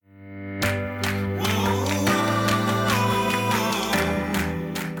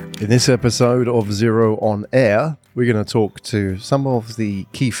In this episode of Xero on Air, we're going to talk to some of the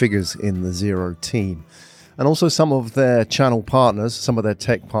key figures in the Xero team and also some of their channel partners, some of their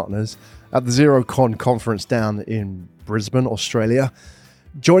tech partners at the Xerocon conference down in Brisbane, Australia.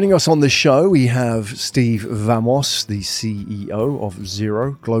 Joining us on the show, we have Steve Vamos, the CEO of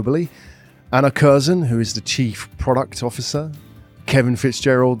Xero globally, Anna Curzon, who is the Chief Product Officer, Kevin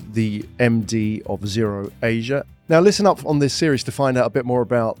Fitzgerald, the MD of Xero Asia. Now listen up on this series to find out a bit more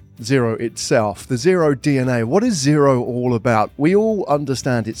about Xero itself, the Xero DNA. What is Xero all about? We all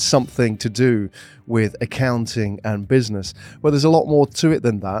understand it's something to do with accounting and business, but there's a lot more to it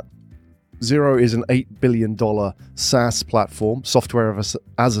than that. Xero is an $8 billion SaaS platform, software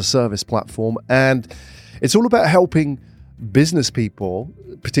as a service platform, and it's all about helping business people,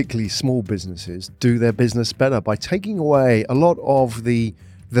 particularly small businesses, do their business better by taking away a lot of the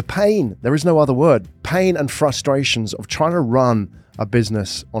pain, there is no other word, pain and frustrations of trying to run a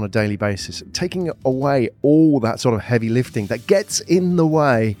business on a daily basis, taking away all that sort of heavy lifting that gets in the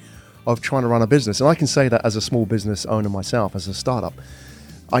way of trying to run a business. And I can say that as a small business owner myself, as a startup,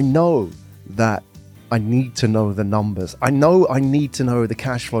 I know that I need to know the numbers. I know I need to know the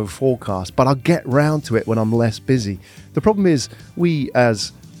cash flow forecast, but I'll get round to it when I'm less busy. The problem is we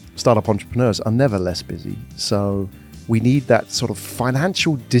as startup entrepreneurs are never less busy. So we need that sort of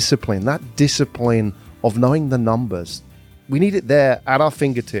financial discipline, that discipline of knowing the numbers. We need it there at our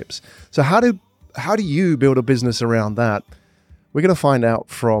fingertips. So how do you build a business around that? We're going to find out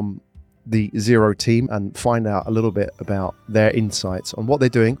from the Xero team and find out a little bit about their insights on what they're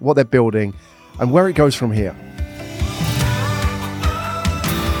doing, what they're building, and where it goes from here.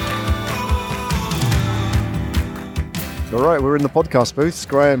 All right, we're in the podcast booth.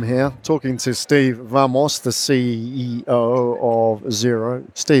 Graham here, talking to Steve Vamos, the CEO of Xero.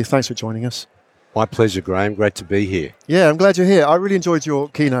 Steve, thanks for joining us. My pleasure, Graham. Great to be here. Yeah, I'm glad you're here. I really enjoyed your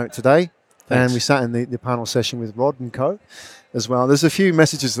keynote today. Thanks. And we sat in the panel session with Rod and co as well. There's a few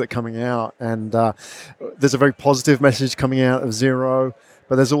messages that are coming out, and there's a very positive message coming out of Xero,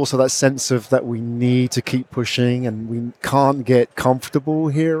 but there's also that sense of that we need to keep pushing and we can't get comfortable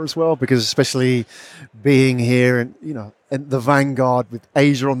here as well, because especially being here and, you know, in the vanguard with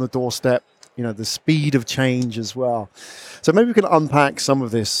Asia on the doorstep, you know, the speed of change as well. So maybe we can unpack some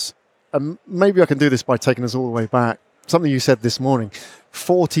of this. Maybe I can do this by taking us all the way back. Something you said this morning,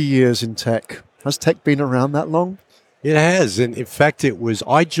 40 years in tech. Has tech been around that long? It has. And in fact,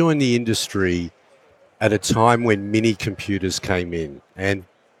 I joined the industry at a time when mini computers came in. And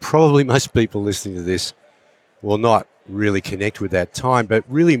probably most people listening to this will not really connect with that time, but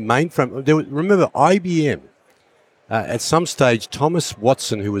really mainframe. Remember IBM? At some stage, Thomas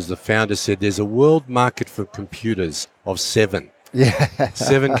Watson, who was the founder, said there's a world market for computers of 7. Yeah.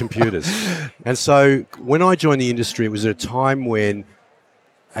 7 computers. And so when I joined the industry, it was at a time when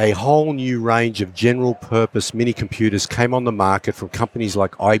a whole new range of general purpose mini computers came on the market from companies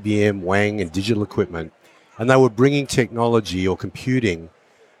like IBM, Wang, and Digital Equipment. And they were bringing technology or computing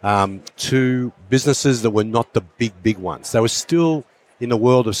to businesses that were not the big ones. They were still in the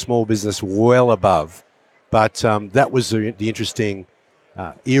world of small business well above. But that was the interesting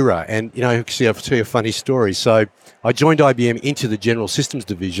era. And, you know, actually, I'll tell you a funny story. So I joined IBM into the General Systems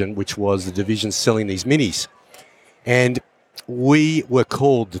division, which was the division selling these minis. And we were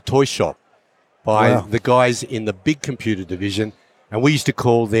called the toy shop by the guys in the big computer division. And we used to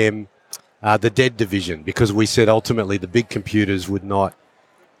call them the dead division, because we said ultimately the big computers would not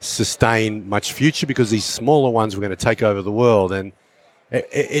sustain much future because these smaller ones were going to take over the world. And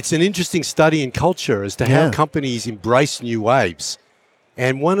it's an interesting study in culture as to how companies embrace new waves.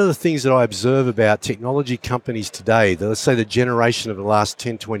 And one of the things that I observe about technology companies today, let's say the generation of the last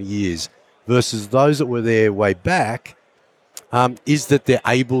 10, 20 years versus those that were there way back, is that they're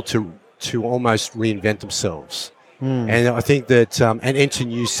able to almost reinvent themselves. And I think that, and enter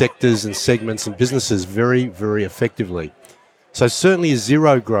new sectors and segments and businesses very, very effectively. So certainly as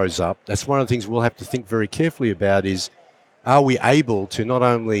Xero grows up, that's one of the things we'll have to think very carefully about is, are we able to not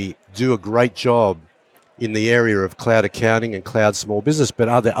only do a great job in the area of cloud accounting and cloud small business, but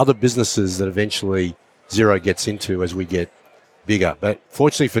are there other businesses that eventually Xero gets into as we get bigger? But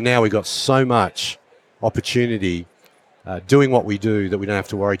fortunately for now, we've got so much opportunity doing what we do that we don't have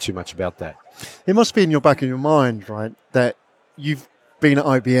to worry too much about that. It must be in your back of your mind, right, that you've been at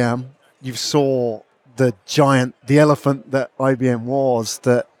IBM, you saw the giant, the elephant that IBM was,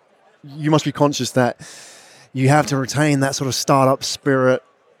 that you must be conscious that you have to retain that sort of startup spirit,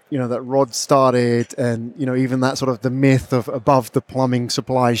 you know, that Rod started, and, you know, even that sort of the myth of above the plumbing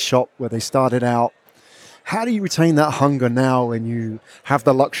supply shop where they started out. How do you retain that hunger now when you have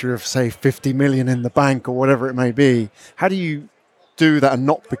the luxury of, say, 50 million in the bank or whatever it may be? How do you do that and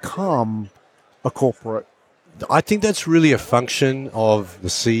not become a corporate? I think that's really a function of the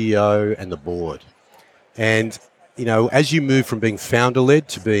CEO and the board. And, as you move from being founder-led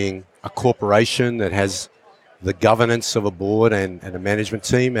to being a corporation that has the governance of a board and a management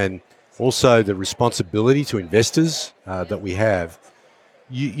team, and also the responsibility to investors that we have,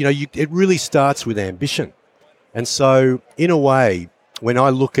 it really starts with ambition. And so, in a way, when I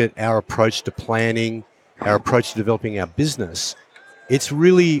look at our approach to planning, our approach to developing our business, it's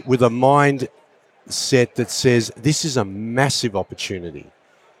really with a mindset that says this is a massive opportunity.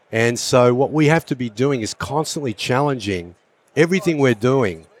 And so what we have to be doing is constantly challenging everything we're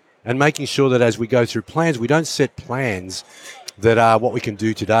doing and making sure that as we go through plans, we don't set plans that are what we can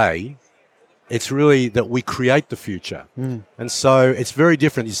do today. It's really that we create the future. And so it's very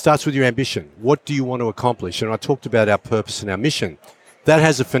different. It starts with your ambition. What do you want to accomplish? And I talked about our purpose and our mission. That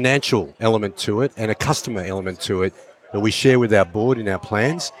has a financial element to it and a customer element to it that we share with our board in our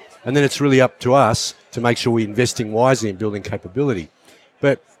plans. And then it's really up to us to make sure we're investing wisely in building capability.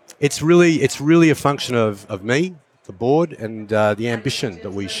 But it's really a function of me, the board, and the ambition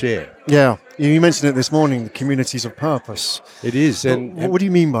that we share. Yeah, you mentioned it this morning, the communities of purpose. It is. And what do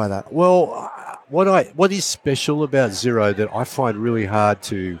you mean by that? Well, what is special about Xero that I find really hard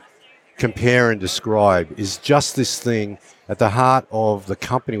to compare and describe is just this thing at the heart of the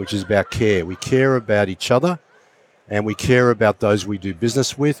company, which is about care. We care about each other, and we care about those we do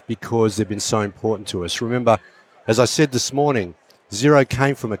business with because they've been so important to us. Remember, as I said this morning, Xero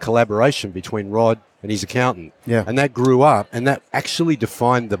came from a collaboration between Rod and his accountant. Yeah. And that grew up, and that actually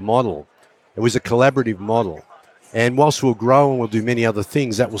defined the model. It was a collaborative model. And whilst we'll grow and we'll do many other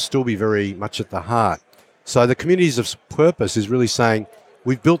things, that will still be very much at the heart. So the communities of purpose is really saying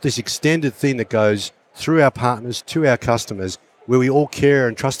we've built this extended thing that goes through our partners to our customers where we all care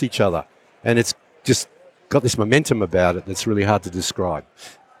and trust each other. And it's just got this momentum about it that's really hard to describe.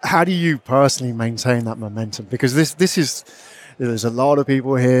 How do you personally maintain that momentum? Because this is... There's a lot of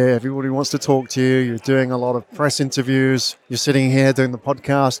people here. Everybody wants to talk to you. You're doing a lot of press interviews. You're sitting here doing the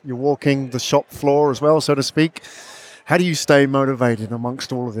podcast. You're walking the shop floor as well, so to speak. How do you stay motivated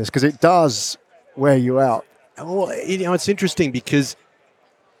amongst all of this? Because it does wear you out. Well, it's interesting because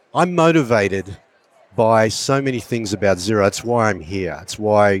I'm motivated by so many things about Xero. That's why I'm here. It's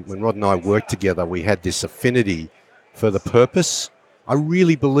why when Rod and I worked together, we had this affinity for the purpose. I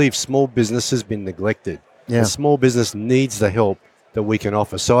really believe small business has been neglected. Yeah. The small business needs the help that we can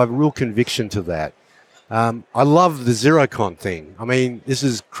offer. So I have a real conviction to that. I love the Xerocon thing. I mean, this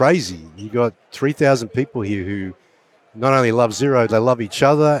is crazy. You got 3,000 people here who not only love Xero, they love each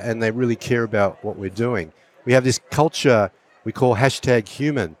other and they really care about what we're doing. We have this culture we call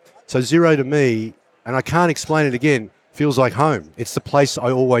 #human. So Xero to me, and I can't explain it again, feels like home. It's the place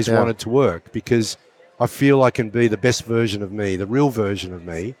I always wanted to work because I feel I can be the best version of me, the real version of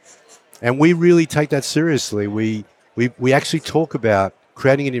me. And we really take that seriously. We actually talk about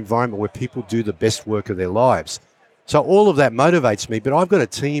creating an environment where people do the best work of their lives. So all of that motivates me, but I've got a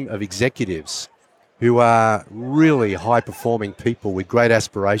team of executives who are really high-performing people with great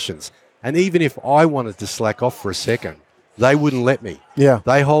aspirations. And even if I wanted to slack off for a second, they wouldn't let me. Yeah.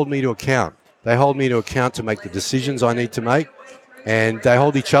 They hold me to account. They hold me to account to make the decisions I need to make, and they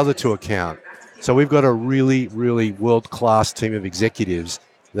hold each other to account. So we've got a really, really world-class team of executives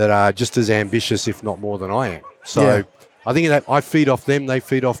that are just as ambitious, if not more than I am. So I think that I feed off them, they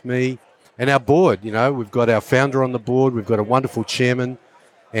feed off me. And our board, we've got our founder on the board, we've got a wonderful chairman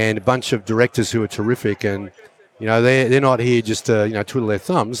and a bunch of directors who are terrific. And, they're not here just to, twiddle their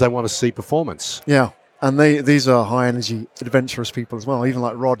thumbs. They want to see performance. Yeah. And these are high-energy, adventurous people as well. Even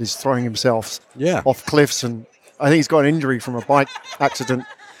like Rod is throwing himself off cliffs. And I think he's got an injury from a bike accident.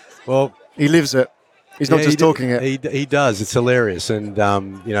 Well, he lives it. He's not just talking it. He does. It's hilarious. And,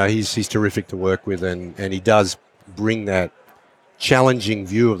 he's terrific to work with. And he does bring that challenging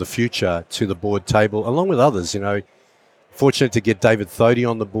view of the future to the board table, along with others. Fortunate to get David Thodey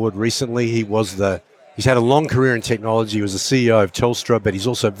on the board recently. He's had a long career in technology. He was the CEO of Telstra, but he's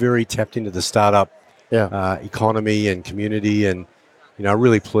also very tapped into the startup economy and community. And,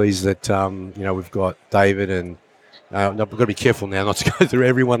 really pleased that, we've got David and we've got to be careful now not to go through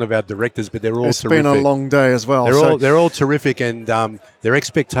every one of our directors, but they're all terrific. It's been a long day as well. They're all terrific, and their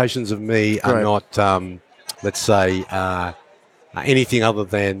expectations of me are not, let's say, anything other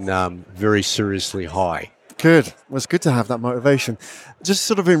than very seriously high. Good. Well, it's good to have that motivation. Just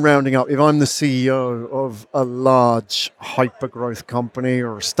sort of in rounding up, if I'm the CEO of a large hyper-growth company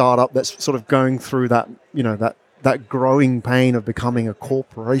or a startup that's sort of going through that, that growing pain of becoming a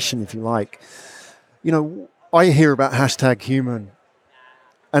corporation, if you like, I hear about #human,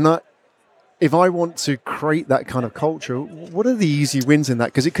 and if I want to create that kind of culture, what are the easy wins in that?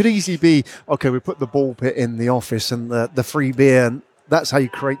 Because it could easily be, okay, we put the ball pit in the office and the free beer, and that's how you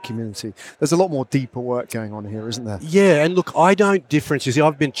create community. There's a lot more deeper work going on here, isn't there? Yeah, and look, I don't differentiate.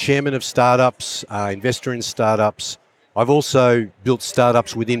 I've been chairman of startups, investor in startups. I've also built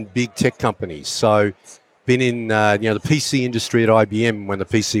startups within big tech companies. So been in the PC industry at IBM when the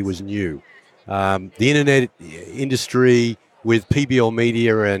PC was new. The internet industry with PBL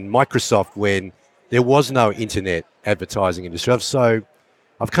Media and Microsoft when there was no internet advertising industry. So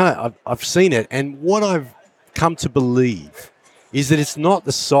I've seen it, and what I've come to believe is that it's not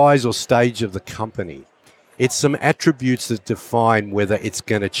the size or stage of the company. It's some attributes that define whether it's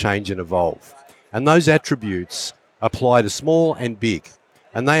going to change and evolve. And those attributes apply to small and big.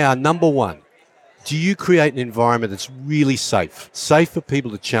 And they are, number one, do you create an environment that's really safe for people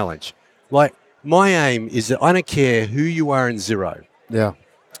to challenge? Like, my aim is that I don't care who you are in Xero. Yeah.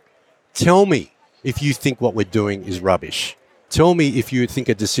 Tell me if you think what we're doing is rubbish. Tell me if you think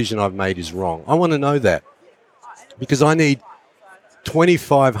a decision I've made is wrong. I want to know that, because I need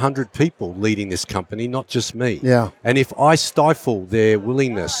 2,500 people leading this company, not just me. Yeah. And if I stifle their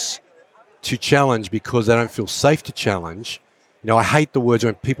willingness to challenge because they don't feel safe to challenge, I hate the words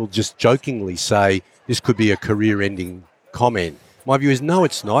when people just jokingly say this could be a career-ending comment. My view is, no,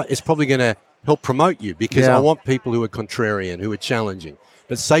 it's not. It's probably going to help promote you, because I want people who are contrarian, who are challenging.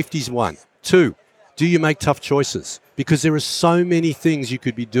 But safety's one. Two, do you make tough choices? Because there are so many things you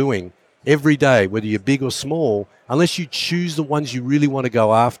could be doing every day, whether you're big or small. Unless you choose the ones you really want to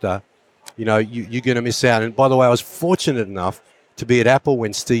go after, you're going to miss out. And by the way, I was fortunate enough to be at Apple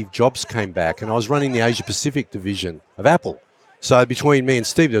when Steve Jobs came back, and I was running the Asia Pacific division of Apple. So between me and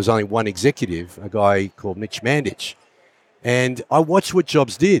Steve, there was only one executive, a guy called Mitch Mandich. And I watched what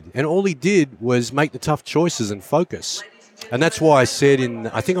Jobs did, and all he did was make the tough choices and focus. And that's why I said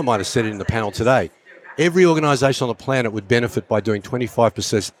I think I might have said it in the panel today, every organization on the planet would benefit by doing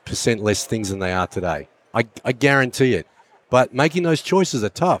 25% less things than they are today. I guarantee it. But making those choices are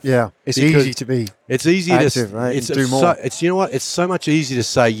tough. Yeah, it's easy to be. It's easy active, right? Do more. It's it's so much easier to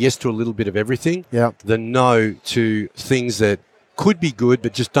say yes to a little bit of everything than no to things that could be good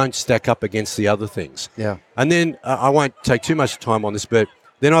but just don't stack up against the other things. Yeah. And then I won't take too much time on this, but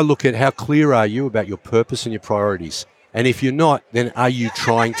then I look at how clear are you about your purpose and your priorities. And if you're not, then are you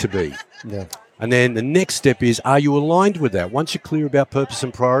trying to be? Yeah. And then the next step is, are you aligned with that? Once you're clear about purpose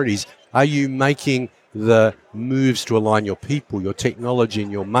and priorities, are you making the moves to align your people, your technology,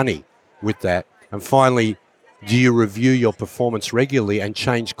 and your money with that? And finally, do you review your performance regularly and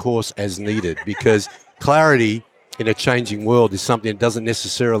change course as needed? Because clarity in a changing world is something that doesn't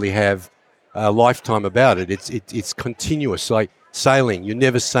necessarily have a lifetime about it. It's continuous, like sailing. You're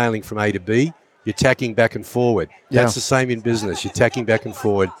never sailing from A to B. You're tacking back and forward. That's the same in business. You're tacking back and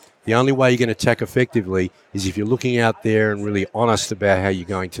forward. The only way you're going to tack effectively is if you're looking out there and really honest about how you're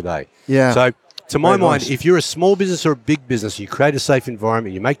going today. Yeah. So to my mind, if you're a small business or a big business, you create a safe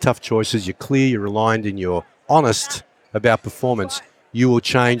environment, you make tough choices, you're clear, you're aligned, and you're honest about performance, you will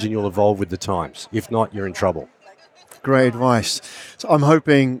change and you'll evolve with the times. If not, you're in trouble. Great advice. So I'm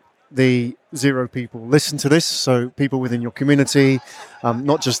hoping the Xero people listen to this, so people within your community,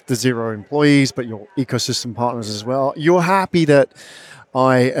 not just the Xero employees, but your ecosystem partners as well. You're happy that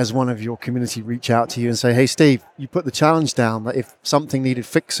I, as one of your community, reach out to you and say, hey, Steve, you put the challenge down that if something needed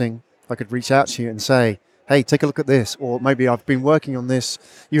fixing, I could reach out to you and say, hey, take a look at this, or maybe I've been working on this.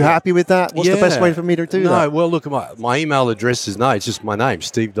 You happy with that? What's the best way for me to do that? No, well, look, my email address is it's just my name,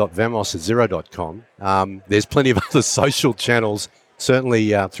 steve.vamos@xero.com. There's plenty of other social channels.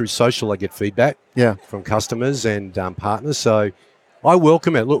 Certainly through social, I get feedback from customers and partners. So I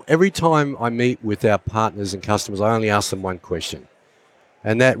welcome it. Look, every time I meet with our partners and customers, I only ask them one question.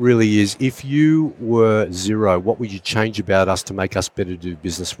 And that really is, if you were Xero, what would you change about us to make us better do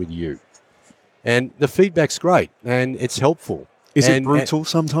business with you? And the feedback's great and it's helpful. Is it brutal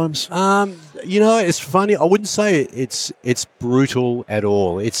sometimes? It's funny. I wouldn't say it's brutal at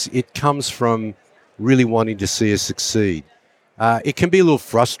all. It comes from really wanting to see us succeed. It can be a little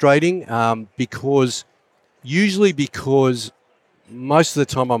frustrating because most of the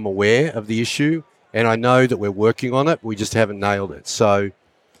time I'm aware of the issue and I know that we're working on it. We just haven't nailed it. So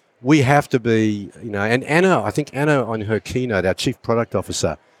we have to be, and I think Anna on her keynote, our Chief Product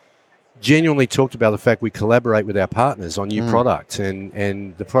Officer, genuinely talked about the fact we collaborate with our partners on new products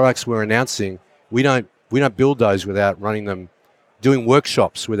and the products we're announcing, we don't build those without running them, doing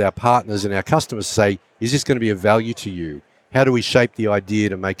workshops with our partners and our customers to say, is this going to be of value to you? How do we shape the idea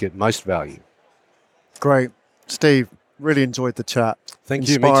to make it most value? Great. Steve, really enjoyed the chat. Thank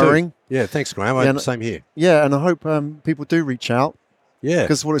you. Inspiring. Me too. Yeah, thanks, Graham. Same here. Yeah, and I hope people do reach out. Yeah.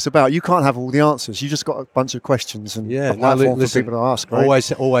 Because what it's about, you can't have all the answers. You just got a bunch of questions and a platform for people to ask,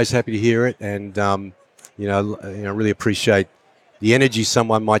 right? Always happy to hear it, and really appreciate the energy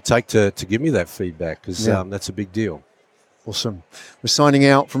someone might take to give me that feedback, because that's a big deal. Awesome. We're signing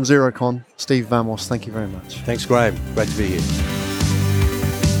out from Xerocon. Steve Vamos, thank you very much. Thanks, Graham. Great to be here.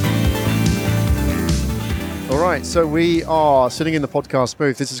 All right, so we are sitting in the podcast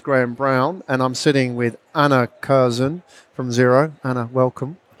booth. This is Graham Brown, and I'm sitting with Anna Curzon from Xero. Anna,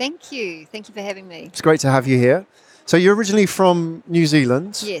 welcome. Thank you. Thank you for having me. It's great to have you here. So you're originally from New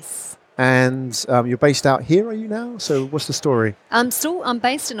Zealand. Yes. And you're based out here, are you now? So what's the story? I'm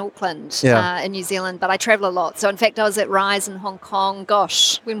based in Auckland, in New Zealand, but I travel a lot. So in fact, I was at Rise in Hong Kong.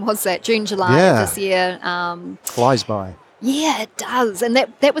 Gosh, when was that? June, July of this year. Flies by. Yeah, it does. And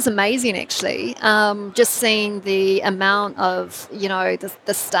that was amazing, actually. Just seeing the amount of,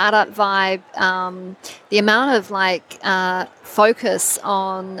 the startup vibe, the amount of focus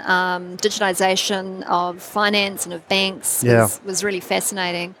on digitization of finance and of banks was really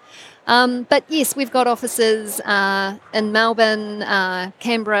fascinating. But yes, we've got offices in Melbourne,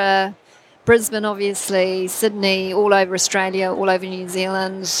 Canberra, Brisbane, obviously, Sydney, all over Australia, all over New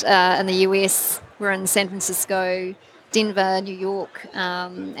Zealand, in the US. We're in San Francisco, Denver, New York,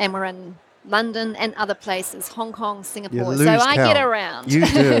 and we're in London and other places, Hong Kong, Singapore. So I get around. You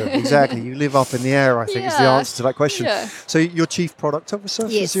do, exactly. You live up in the air, I think, is the answer to that question. Yeah. So you're Chief Product Officer for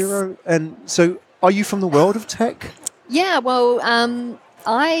Xero. And so are you from the world of tech? Yeah, well,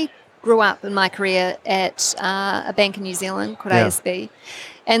 I grew up in my career at a bank in New Zealand called ASB.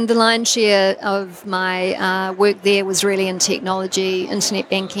 And the lion's share of my work there was really in technology, internet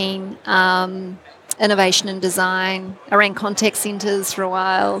banking, innovation and design. I ran contact centres for a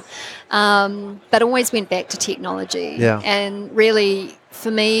while, but always went back to technology. Yeah. And really, for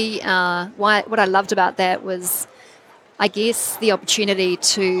me, what I loved about that was, I guess, the opportunity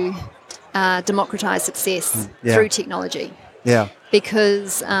to democratise success through technology. Yeah.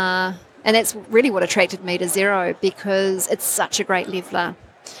 Because, and that's really what attracted me to Xero, because it's such a great leveller.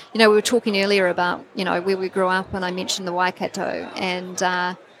 We were talking earlier about, where we grew up, and I mentioned the Waikato, and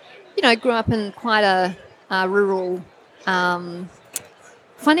grew up in quite a rural,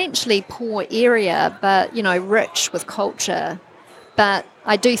 financially poor area, but, rich with culture. But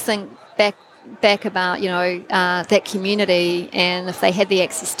I do think back about, that community, and if they had the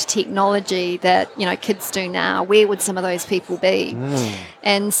access to technology that, kids do now, where would some of those people be?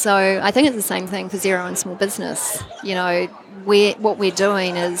 And so I think it's the same thing for Xero and small business. What we're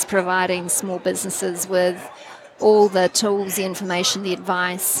doing is providing small businesses with all the tools, the information, the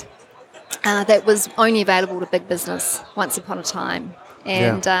advice, that was only available to big business once upon a time.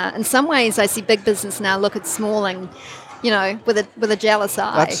 And in some ways, I see big business now look at small and, with a jealous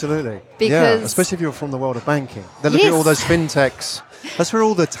eye. Absolutely. Because especially if you're from the world of banking. They look at all those fintechs. That's where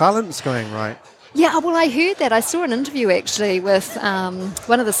all the talent's going, right? Yeah, well, I heard that. I saw an interview, actually, with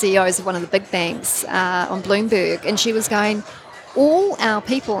one of the CEOs of one of the big banks on Bloomberg, and she was going, all our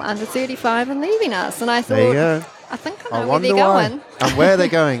people under 35 are leaving us. And I thought, there you go. I think I know where they're going. And where they're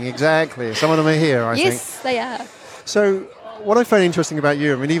going, exactly. Some of them are here, I think. Yes, they are. So what I find interesting about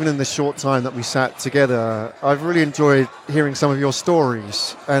you, even in the short time that we sat together, I've really enjoyed hearing some of your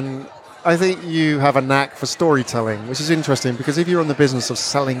stories. And I think you have a knack for storytelling, which is interesting, because if you're in the business of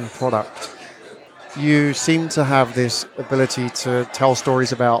selling product, you seem to have this ability to tell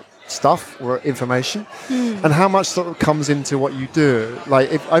stories about stuff or information, and how much sort of comes into what you do.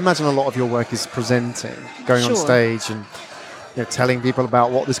 I imagine a lot of your work is presenting, going on stage and telling people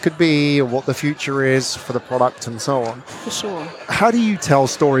about what this could be or what the future is for the product and so on. For sure. How do you tell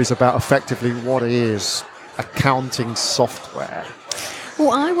stories about effectively what is accounting software?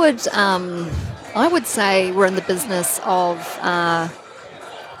 Well, I would say we're in the business of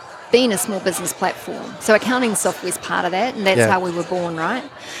being a small business platform. So accounting software is part of that, and that's how we were born, right?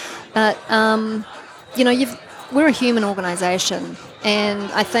 But, we're a human organisation,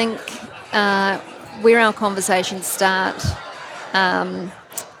 and I think where our conversations start and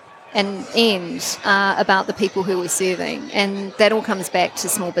end about the people who we're serving, and that all comes back to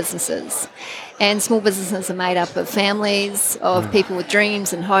small businesses. And small businesses are made up of families, of people with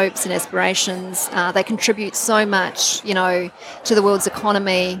dreams and hopes and aspirations. They contribute so much, to the world's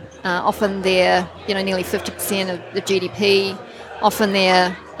economy. Often they're, nearly 50% of the GDP. Often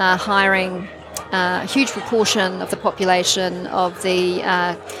they're hiring a huge proportion of the population of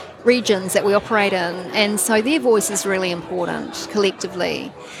the regions that we operate in. And so their voice is really important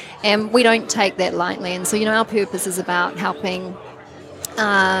collectively. And we don't take that lightly. And so, our purpose is about helping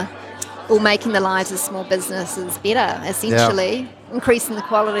or making the lives of small businesses better, essentially, increasing the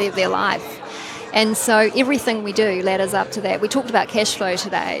quality of their life. And so everything we do ladders up to that. We talked about cash flow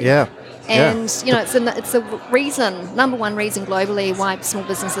today. Yeah. And, it's a reason, number one reason globally why small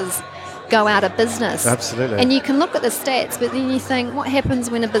businesses go out of business. Absolutely. And you can look at the stats, but then you think, what happens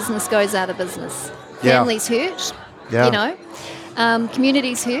when a business goes out of business? Families hurt,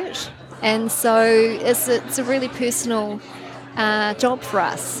 communities hurt. And so it's a really personal job for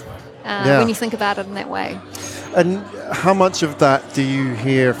us when you think about it in that way. And how much of that do you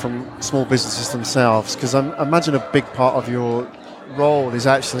hear from small businesses themselves? Because I imagine a big part of your role is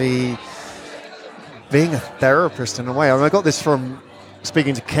actually being a therapist in a way. I mean, I got this from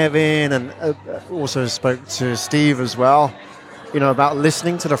speaking to Kevin, and also spoke to Steve as well, about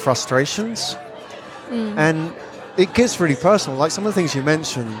listening to the frustrations. And it gets really personal. Like some of the things you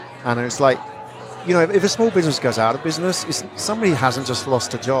mentioned, Anna, it's like, if a small business goes out of business, somebody hasn't just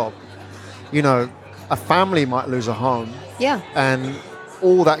lost a job. A family might lose a home. Yeah. And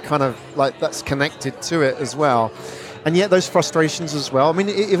all that kind of, that's connected to it as well. And yet those frustrations as well. I mean,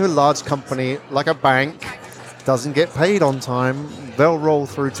 if a large company, like a bank, doesn't get paid on time, they'll roll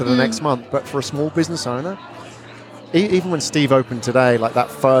through to the next month. But for a small business owner, even when Steve opened today, like that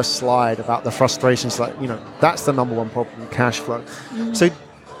first slide about the frustrations, that's the number one problem, cash flow. So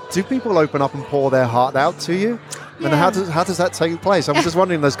do people open up and pour their heart out to you? Yeah. And how does that take place? I'm just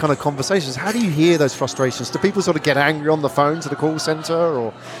wondering, those kind of conversations, how do you hear those frustrations? Do people sort of get angry on the phone to the call center,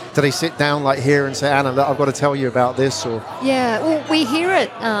 or do they sit down like here and say, Anna, look, I've got to tell you about this? Or well, we hear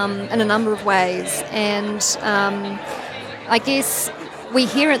it in a number of ways, and I guess we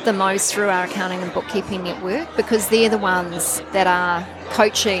hear it the most through our accounting and bookkeeping network, because they're the ones that are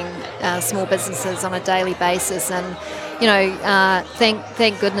coaching small businesses on a daily basis. And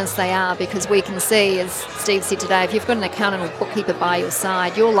thank goodness they are, because we can see, as Steve said today, if you've got an accountant or bookkeeper by your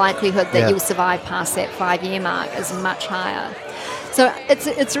side, your likelihood that you'll survive past that 5-year mark is much higher. So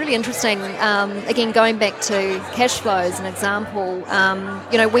it's really interesting. Again, going back to cash flow as an example,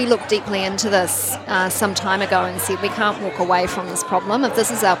 we looked deeply into this some time ago and said we can't walk away from this problem. If this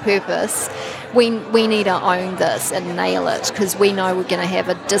is our purpose, we need to own this and nail it, because we know we're going to have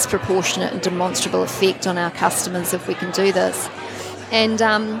a disproportionate and demonstrable effect on our customers if we can do this. And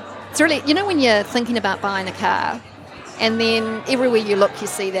it's really, when you're thinking about buying a car, and then everywhere you look, you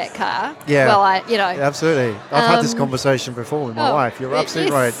see that car. Yeah. Well, absolutely. I've had this conversation before with my wife. You're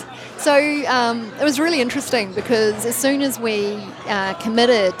absolutely right. So it was really interesting, because as soon as we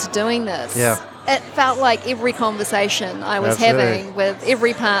committed to doing this, it felt like every conversation I was having with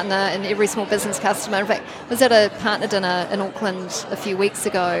every partner and every small business customer. In fact, I was at a partner dinner in Auckland a few weeks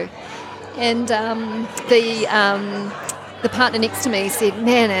ago, and the partner next to me said,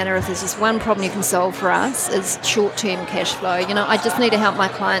 man, Anna, if there's just one problem you can solve for us, is short-term cash flow. I just need to help my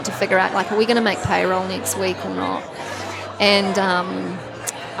client to figure out, are we going to make payroll next week or not? And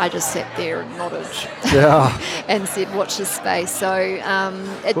I just sat there and nodded and said, watch this space. So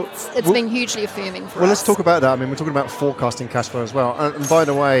it's been hugely affirming for us. Well, let's talk about that. I mean, we're talking about forecasting cash flow as well. And by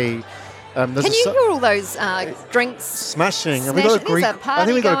the way, can you hear all those drinks smashing? And I think we've got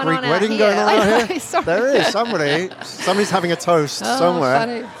a Greek wedding going on out here. Sorry. There is somebody's having a toast somewhere.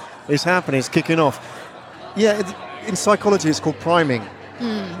 Funny. It's happening. It's kicking off. Yeah, in psychology, it's called priming.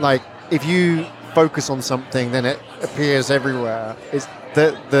 Like if you focus on something, then it appears everywhere. It's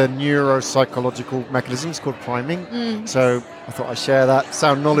the neuropsychological mechanism is called priming. So I thought I'd share that.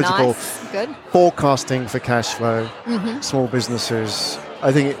 Sound knowledgeable. Nice. Good. Forecasting for cash flow, small businesses.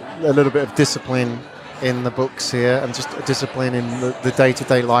 I think a little bit of discipline in the books here, and just a discipline in the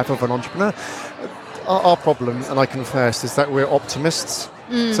day-to-day life of an entrepreneur. Our problem, and I confess, is that we're optimists.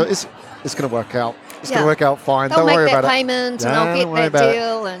 So it's going to work out. It's going to work out fine. Don't worry about it. They'll make that payment, and I'll get that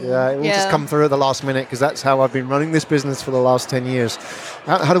deal. And it will just come through at the last minute, because that's how I've been running this business for the last 10 years.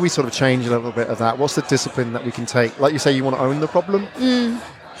 How do we sort of change a little bit of that? What's the discipline that we can take? Like you say, you want to own the problem.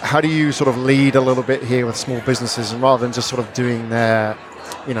 How do you sort of lead a little bit here with small businesses, and rather than just sort of doing their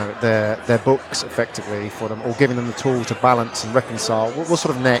books effectively for them, or giving them the tool to balance and reconcile? What's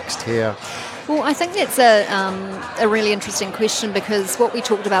sort of next here? Well, I think that's a really interesting question, because what we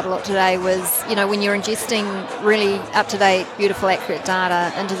talked about a lot today was, when you're ingesting really up-to-date, beautiful, accurate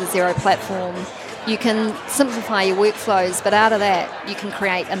data into the Xero platform, you can simplify your workflows, but out of that, you can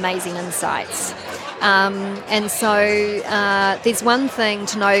create amazing insights. And so there's one thing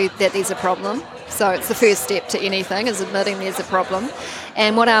to know that there's a problem. So it's the first step to anything, is admitting there's a problem.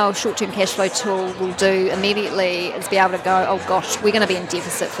 And what our short-term cash flow tool will do immediately is be able to go, oh gosh, we're going to be in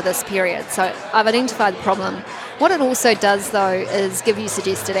deficit for this period. So I've identified the problem. What it also does, though, is give you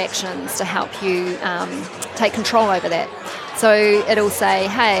suggested actions to help you take control over that. So it'll say,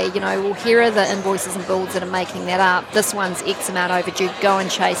 hey, well, here are the invoices and bills that are making that up. This one's X amount overdue. Go and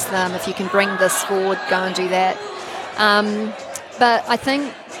chase them. If you can bring this forward, go and do that. But I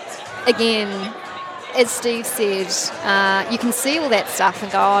think, again, as Steve said, you can see all that stuff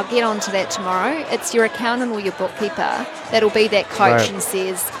and go, I'll get on to that tomorrow. It's your accountant or your bookkeeper that'll be that coach and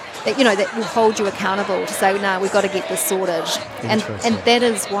says that, that will hold you accountable to say, no, we've got to get this sorted. And that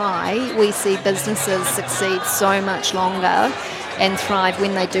is why we see businesses succeed so much longer and thrive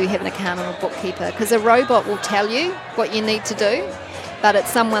when they do have an accountant or bookkeeper, because a robot will tell you what you need to do, but it's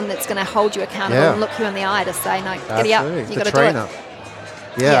someone that's going to hold you accountable and look you in the eye to say, no, giddy up, you've got to do it.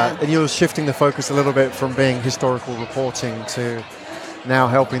 Yeah, and you're shifting the focus a little bit from being historical reporting to now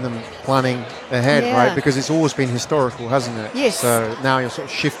helping them planning ahead, right? Because it's always been historical, hasn't it? Yes. So now you're sort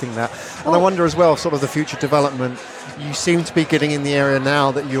of shifting that. And I wonder as well, sort of the future development, you seem to be getting in the area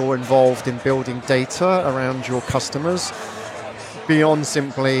now that you're involved in building data around your customers beyond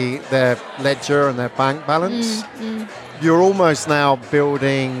simply their ledger and their bank balance. You're almost now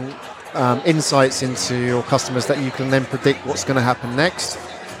building insights into your customers that you can then predict what's going to happen next.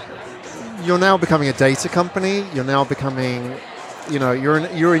 You're now becoming a data company. You're now becoming,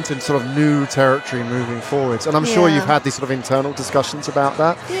 you're into sort of new territory moving forwards. And I'm sure you've had these sort of internal discussions about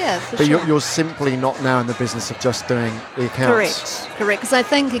that. Yeah, for but sure. You're simply not now in the business of just doing the accounts. Correct. Because I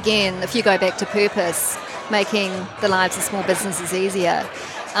think, again, if you go back to purpose, making the lives of small businesses easier,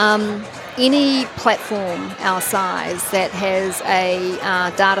 any platform our size that has a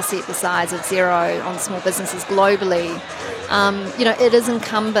data set the size of Xero on small businesses globally, it is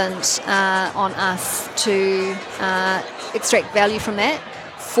incumbent on us to extract value from that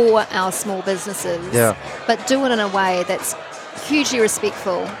for our small businesses, but do it in a way that's hugely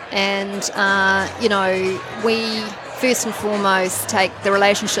respectful. And, we first and foremost take the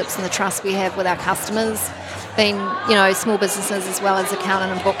relationships and the trust we have with our customers, being, small businesses as well as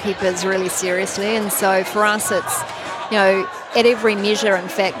accountant and bookkeepers, really seriously. And so for us, it's, at every measure, in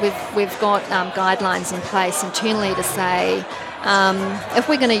fact, we've got guidelines in place internally to say, if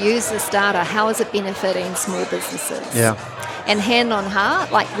we're going to use this data, how is it benefiting small businesses? Yeah. And hand on heart,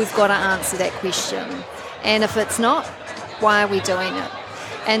 we've got to answer that question. And if it's not, why are we doing it?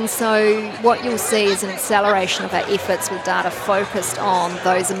 And so what you'll see is an acceleration of our efforts with data focused on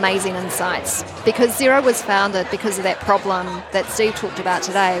those amazing insights. Because Xero was founded because of that problem that Steve talked about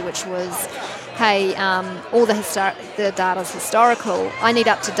today, which was, hey, all the data's historical. I need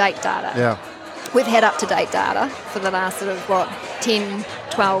up-to-date data. Yeah. We've had up-to-date data for the last 10,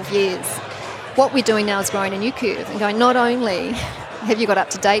 12 years. What we're doing now is growing a new curve and going, not only have you got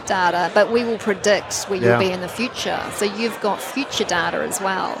up-to-date data, but we will predict where you'll be in the future. So you've got future data as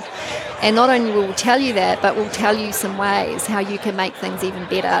well. And not only will we tell you that, but we'll tell you some ways how you can make things even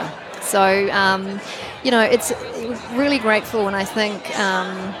better. So, it's really grateful, and I think,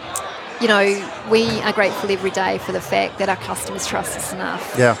 we are grateful every day for the fact that our customers trust us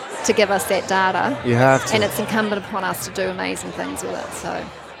enough to give us that data. You have to. And it's incumbent upon us to do amazing things with it. So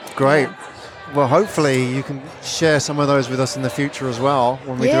great. Yeah. Well, hopefully you can share some of those with us in the future as well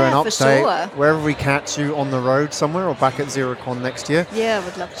when we do an update. For sure. Wherever we catch you on the road somewhere or back at Xerocon next year. Yeah, I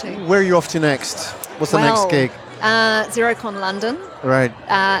would love to. Where are you off to next? What's the next gig? Xerocon London. Right.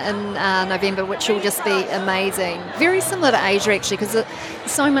 In November, which will just be amazing. Very similar to Asia, actually, because there's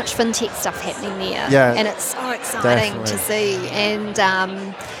so much fintech stuff happening there. Yeah, and it's so exciting to see. And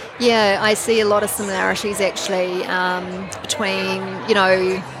I see a lot of similarities actually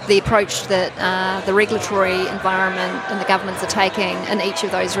between, the approach that the regulatory environment and the governments are taking in each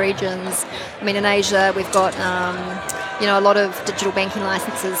of those regions. I mean, in Asia, we've got, a lot of digital banking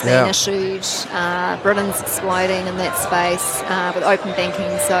licenses being issued. Britain's exploding in that space with open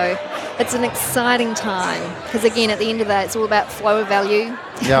banking. So it's an exciting time because, again, at the end of the day, it's all about flow of value.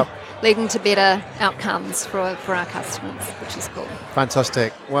 Yep. Leading to better outcomes for our customers, which is cool.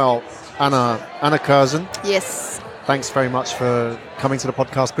 Fantastic. Well, Anna Curzon. Yes. Thanks very much for coming to the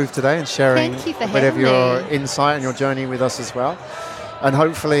podcast booth today and sharing a bit of your insight and your journey with us as well. And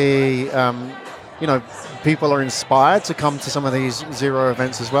hopefully, people are inspired to come to some of these Xero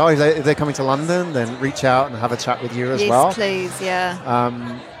events as well. If they're coming to London, then reach out and have a chat with you as well. Yes, please, yeah.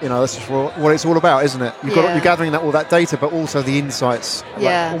 That's just what it's all about, isn't it? You're gathering all that data, but also the insights.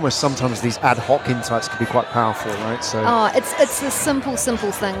 Yeah. Almost sometimes these ad hoc insights can be quite powerful, right? So. It's the simple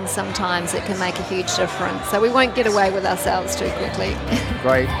things sometimes that can make a huge difference. So we won't get away with ourselves too quickly.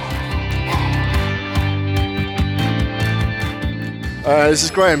 Great. This is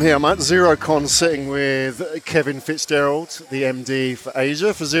Graham here. I'm at Xerocon sitting with Kevin Fitzgerald, the MD for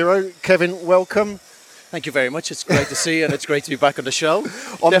Asia for Xero. Kevin, welcome. Thank you very much. It's great to see you, and it's great to be back on the show.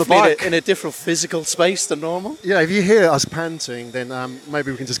 On the bike. In a different physical space than normal. Yeah, if you hear us panting, then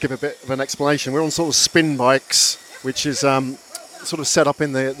maybe we can just give a bit of an explanation. We're on sort of spin bikes, which is sort of set up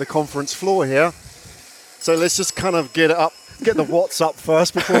in the conference floor here. So let's just kind of get the watts up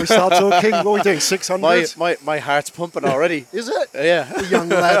first before we start talking. What are we doing, 600? My heart's pumping already. Is it? Yeah. A young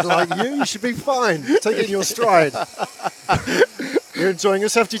lad like you should be fine. Take it in your stride. You're enjoying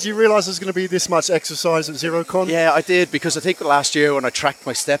yourself. Did you realise there's going to be this much exercise at Xerocon? Yeah, I did, because I think last year when I tracked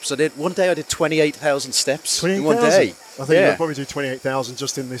my steps, I did 28,000 steps in one day. I think you'll probably do 28,000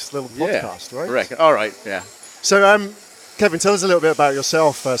 just in this little podcast, right? I reckon. All right, yeah. So, Kevin, tell us a little bit about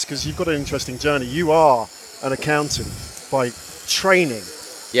yourself first, because you've got an interesting journey. You are an accountant by training.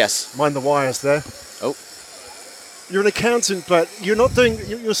 Yes. Mind the wires there. Oh. You're an accountant, but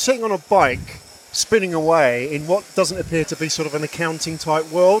you're sitting on a bike, spinning away in what doesn't appear to be sort of an accounting type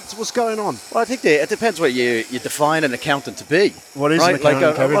world. What's going on? Well, I think it depends what you define an accountant to be. What is an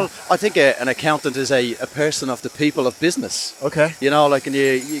accountant, Kevin? Well, I think an accountant is a person of the people of business. Okay. You know, like, and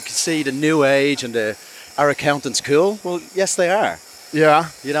you can see the new age and are accountants cool? Well, yes, they are. Yeah.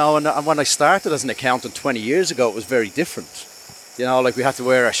 You know, and when I started as an accountant 20 years ago, it was very different. You know, like, we had to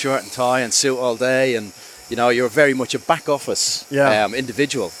wear a shirt and tie and suit all day, and, you know, you're very much a back office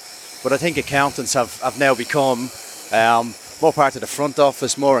individual. But I think accountants have now become more part of the front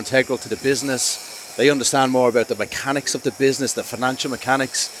office, more integral to the business. They understand more about the mechanics of the business, the financial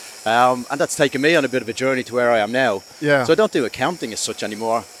mechanics. And that's taken me on a bit of a journey to where I am now. Yeah. So I don't do accounting as such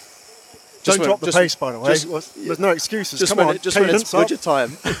anymore. Don't drop the pace, by the way. There's no excuses. Come on, just when it's budget time.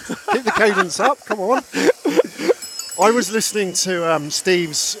 Keep the cadence up. Come on. I was listening to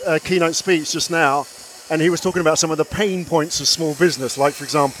Steve's keynote speech just now, and he was talking about some of the pain points of small business, like, for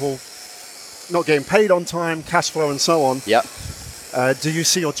example, not getting paid on time, cash flow, and so on. Yep. Do you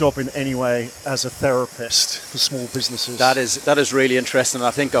see your job in any way as a therapist for small businesses? That is really interesting.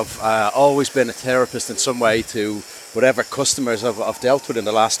 I think I've always been a therapist in some way to whatever customers I've dealt with in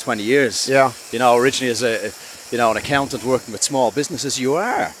the last 20 years. Yeah. You know, originally as an accountant working with small businesses, you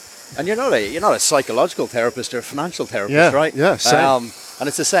are. And you're not a psychological therapist or a financial therapist, right? Yeah, same. And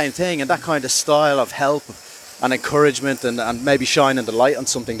it's the same thing. And that kind of style of help and encouragement and maybe shining the light on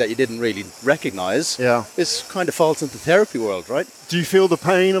something that you didn't really recognise is kind of falls into the therapy world, right? Do you feel the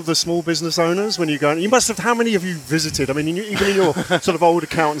pain of the small business owners when you go? You must have. How many have you visited? I mean, even in your sort of old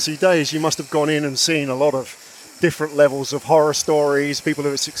accountancy days, you must have gone in and seen a lot of different levels of horror stories, people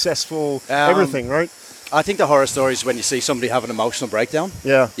who are successful, everything, right? I think the horror stories when you see somebody have an emotional breakdown.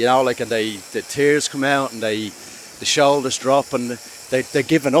 Yeah. You know, like, and the tears come out and the shoulders drop and they're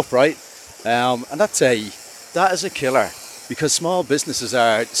giving up, right? And that is a killer, because small businesses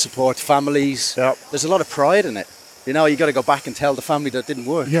support families. Yep. There's a lot of pride in it. You know, you got to go back and tell the family that didn't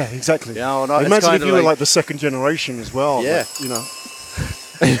work. Yeah, exactly. You know, imagine if you were like the second generation as well. Yeah. But, you know.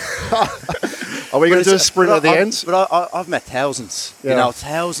 Are we going to do a sprint at the end? But I've met thousands,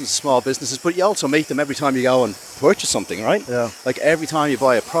 thousands of small businesses, but you also meet them every time you go and purchase something, right? Yeah. Like, every time you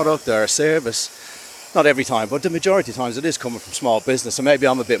buy a product or a service, not every time, but the majority of times it is coming from small business. And maybe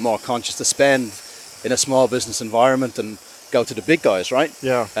I'm a bit more conscious to spend in a small business environment and go to the big guys, right?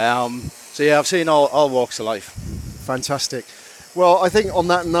 Yeah. I've seen all walks of life. Fantastic. Well, I think on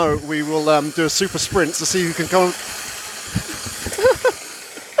that note, we will do a super sprint to see who can come.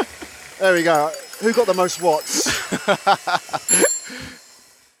 There we go. Who got the most watts?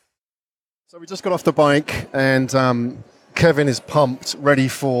 So we just got off the bike, and Kevin is pumped, ready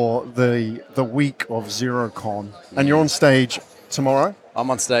for the week of Xerocon. And you're on stage tomorrow? I'm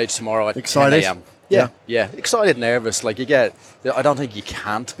on stage tomorrow at Excited? 10 a.m. Yeah. Excited, nervous. Like, I don't think you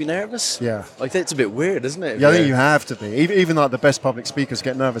can't be nervous. Yeah. Like, it's a bit weird, isn't it? Yeah, I think you have to be. Even like the best public speakers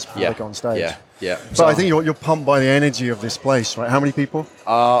get nervous before they go on stage. Yeah. But I think you're pumped by the energy of this place, right? How many people?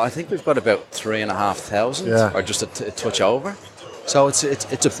 I think we've got about 3,500, or just a touch over. So it's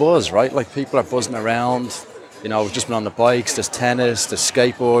a buzz, right? Like, people are buzzing around. You know, we've just been on the bikes. There's tennis. There's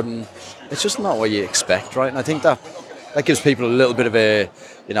skateboarding. It's just not what you expect, right? And I think that gives people a little bit of a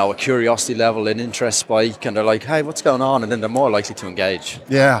curiosity level, an interest spike, and they're like, hey, what's going on? And then they're more likely to engage.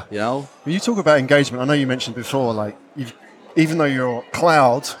 Yeah. You know? When you talk about engagement, I know you mentioned before, like, even though you're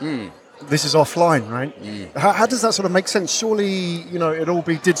cloud, this is offline, right? How does that sort of make sense? Surely, it'd all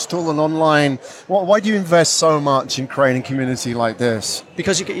be digital and online. Why do you invest so much in creating community like this?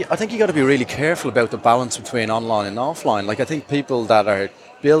 Because I think you got to be really careful about the balance between online and offline. Like, I think people that are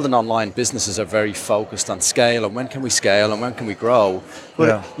building online businesses are very focused on scale and when can we scale and when can we grow.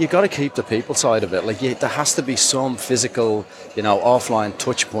 But you got to keep the people side of it. Like, there has to be some physical, offline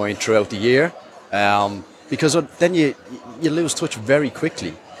touch point throughout the year, because then you lose touch very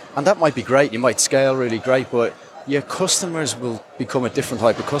quickly. And that might be great. You might scale really great, but your customers will become a different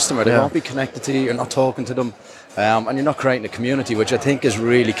type of customer. They won't be connected to you. You're not talking to them. And you're not creating a community, which I think is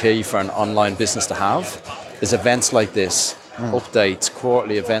really key for an online business to have, is events like this, updates,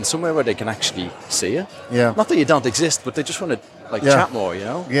 quarterly events, somewhere where they can actually see you. Yeah. Not that you don't exist, but they just want to chat more, you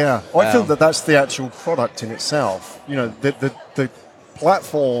know? Yeah. I feel that that's the actual product in itself. You know, the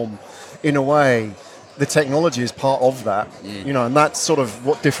platform, in a way, the technology is part of that, you know, and that's sort of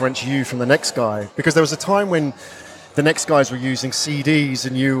what differentiates you from the next guy. Because there was a time when the next guys were using CDs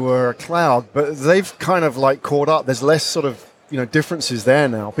and you were a cloud, but they've kind of like caught up. There's less sort of, you know, differences there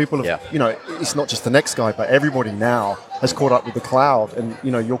now. People have, you know, it's not just the next guy, but everybody now has caught up with the cloud, and,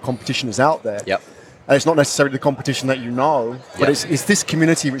 you know, your competition is out there. Yep. And it's not necessarily the competition that you know, but it's this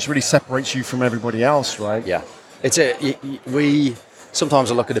community which really separates you from everybody else, right? Yeah. We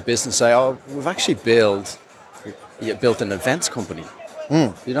sometimes I look at a business and say, oh, we've actually built an events company.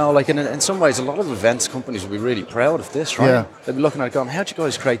 You know, like in some ways, a lot of events companies will be really proud of this, right? Yeah. They'll be looking at it going, how'd you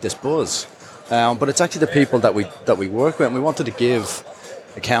guys create this buzz? But it's actually the people that we work with, and we wanted to give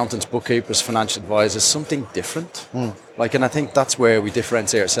accountants, bookkeepers, financial advisors something different. Like, and I think that's where we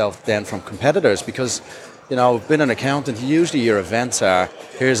differentiate ourselves then from competitors, because, you know, being an accountant, usually your events are,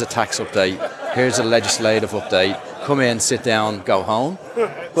 here's a tax update, here's a legislative update, come in, sit down, go home.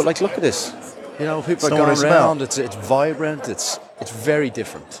 But like, look at this. You know, people are going around, it's vibrant, it's very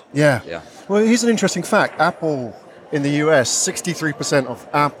different. Yeah. Well, here's an interesting fact. Apple in the US, 63% of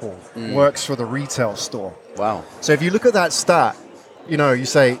Apple works for the retail store. Wow. So if you look at that stat, you know, you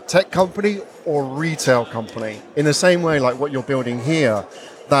say tech company or retail company, in the same way like what you're building here,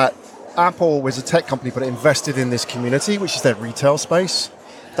 that Apple was a tech company, but it invested in this community, which is their retail space.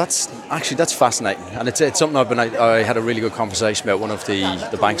 That's fascinating, and it's something I had a really good conversation about one of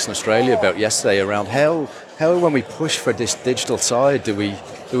the banks in Australia about yesterday, around how when we push for this digital side do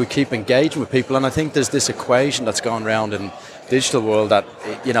we keep engaging with people. And I think there's this equation that's gone around in digital world that,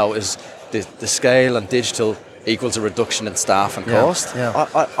 you know, is the scale and digital equals a reduction in staff and cost.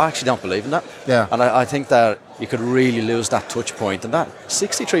 I actually don't believe in that. And I think that you could really lose that touch point, and that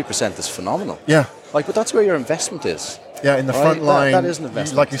 63% is phenomenal. But that's where your investment is. In the front line, that is an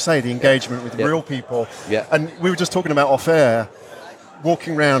investment. Like you say, the engagement with real people. And we were just talking about off air,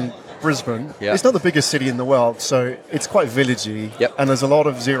 walking around Brisbane. It's not the biggest city in the world, so it's quite villagey. And there's a lot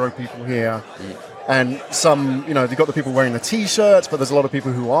of Xero people here. And some, you know, you've got the people wearing the T-shirts, but there's a lot of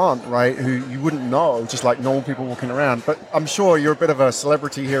people who aren't, right, who you wouldn't know, just like normal people walking around. But I'm sure you're a bit of a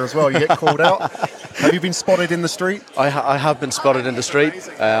celebrity here as well. You get called out. Have you been spotted in the street? I have been spotted in the street.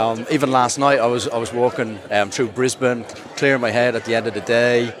 Even last night, I was walking through Brisbane, clearing my head at the end of the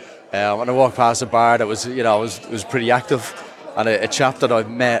day, and I walked past a bar that was, you know, was pretty active, and a chap that I've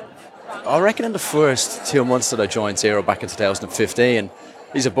met, I reckon in the first 2 months that I joined Xero back in 2015.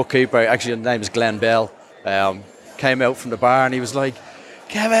 He's a bookkeeper. Actually, his name is Glenn Bell. Came out from the bar and he was like,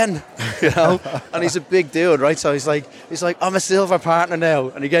 Kevin, you know, and he's a big dude, right? So he's like, I'm a silver partner now,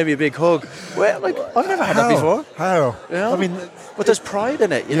 and he gave me a big hug. Well, like, I've never had that before. How? You know? I mean, but there's pride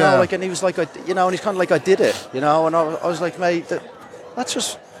in it, you know. Like, and he was like, you know, and he's kind of like, I did it, you know. And I was like, mate, that's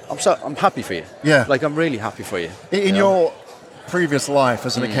just, I'm happy for you. Like, I'm really happy for you. In your previous life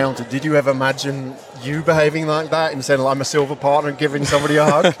as an accountant, did you ever imagine you behaving like that and saying, well, I'm a silver partner and giving somebody a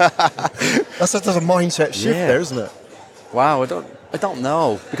hug? That's a mindset shift there, isn't it? Wow, I don't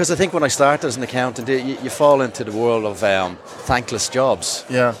know, because I think when I started as an accountant, you fall into the world of thankless jobs.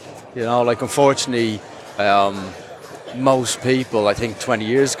 You know, like, unfortunately, most people, I think 20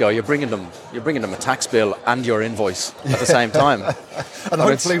 years ago, you're bringing them a tax bill and your invoice at the same time. And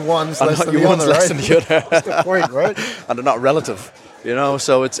hopefully one's less than the other, right? That's the point, right? And they're not relative, you know.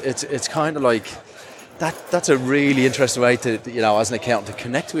 So it's kind of like that's a really interesting way to, you know, as an accountant, to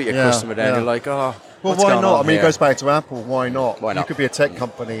connect with your customer. Then you're like, oh, well, why not? I mean, it goes back to Apple. Why not? Why not? You could be a tech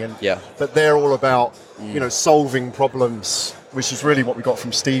company, and but they're all about you know, solving problems, which is really what we got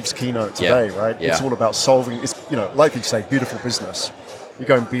from Steve's keynote today, right? It's all about solving. It's, you know, like you say, beautiful business. You're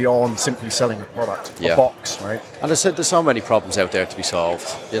going beyond simply selling a product, a box, right? And there's so many problems out there to be solved.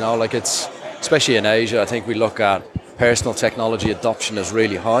 You know, like, it's, especially in Asia, I think we look at personal technology adoption is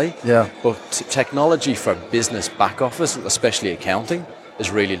really high. But technology for business back office, especially accounting,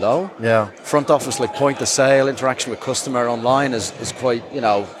 is really low. Front office, like point of sale, interaction with customer online is quite, you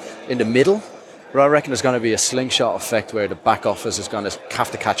know, in the middle. But I reckon there's going to be a slingshot effect where the back office is going to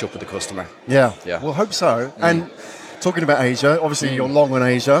have to catch up with the customer. We'll hope so. And talking about Asia, obviously you're long on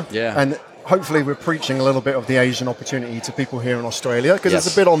Asia. And hopefully we're preaching a little bit of the Asian opportunity to people here in Australia, because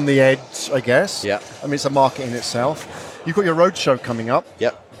it's a bit on the edge, I guess. I mean, it's a market in itself. You've got your roadshow coming up.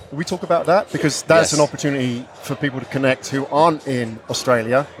 we talk about that? Because that's Yes. an opportunity for people to connect who aren't in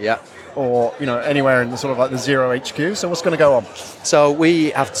Australia Yeah. or, anywhere in the sort of like the Xero HQ. So what's going to go on? So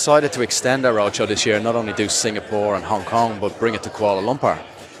we have decided to extend our roadshow this year, not only do Singapore and Hong Kong, but bring it to Kuala Lumpur.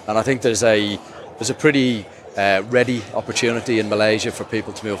 And I think there's a pretty ready opportunity in Malaysia for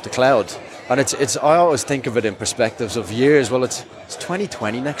people to move to cloud. And it's I always think of it in perspectives of years. Well, it's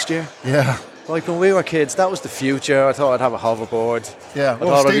 2020 next year. Yeah. Like when we were kids, that was the future. I thought I'd have a hoverboard. Yeah. I Well,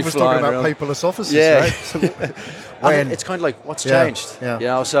 thought I'd Steve be was talking flying about around. paperless offices, Yeah. right? And it's kind of like, what's Yeah, changed?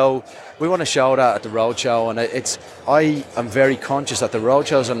 yeah. So we want to show that at the roadshow, and I am very conscious that the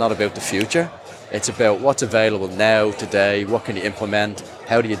roadshows are not about the future. It's about what's available now, today. What can you implement?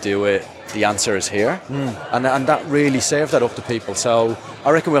 How do you do it? The answer is here, and that really served that up to people. So I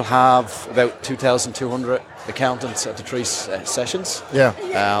reckon we'll have about 2,200 accountants at the 3 sessions. Yeah.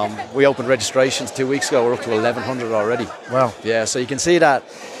 We opened registrations 2 weeks ago. We're up to 1,100 already. Wow. Yeah, so you can see that,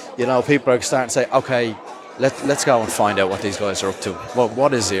 people are starting to say, okay, let's go and find out what these guys are up to. Well,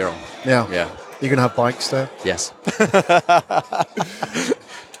 what is Xero? Yeah. Yeah. You're going to have bikes there? Yes.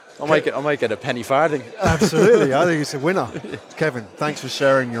 I'll make it a penny farthing. Absolutely. I think it's a winner. Kevin, thanks for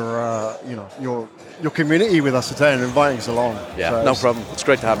sharing your community with us today and inviting us along. Yeah, So no problem. It's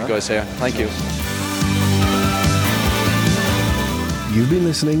great to have you guys here. Thank you. You've been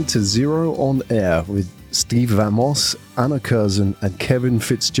listening to Xero on Air with Steve Vamos, Anna Curzon, and Kevin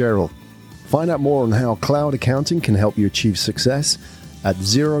Fitzgerald. Find out more on how cloud accounting can help you achieve success at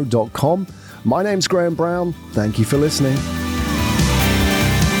xero.com. My name's Graham Brown. Thank you for listening.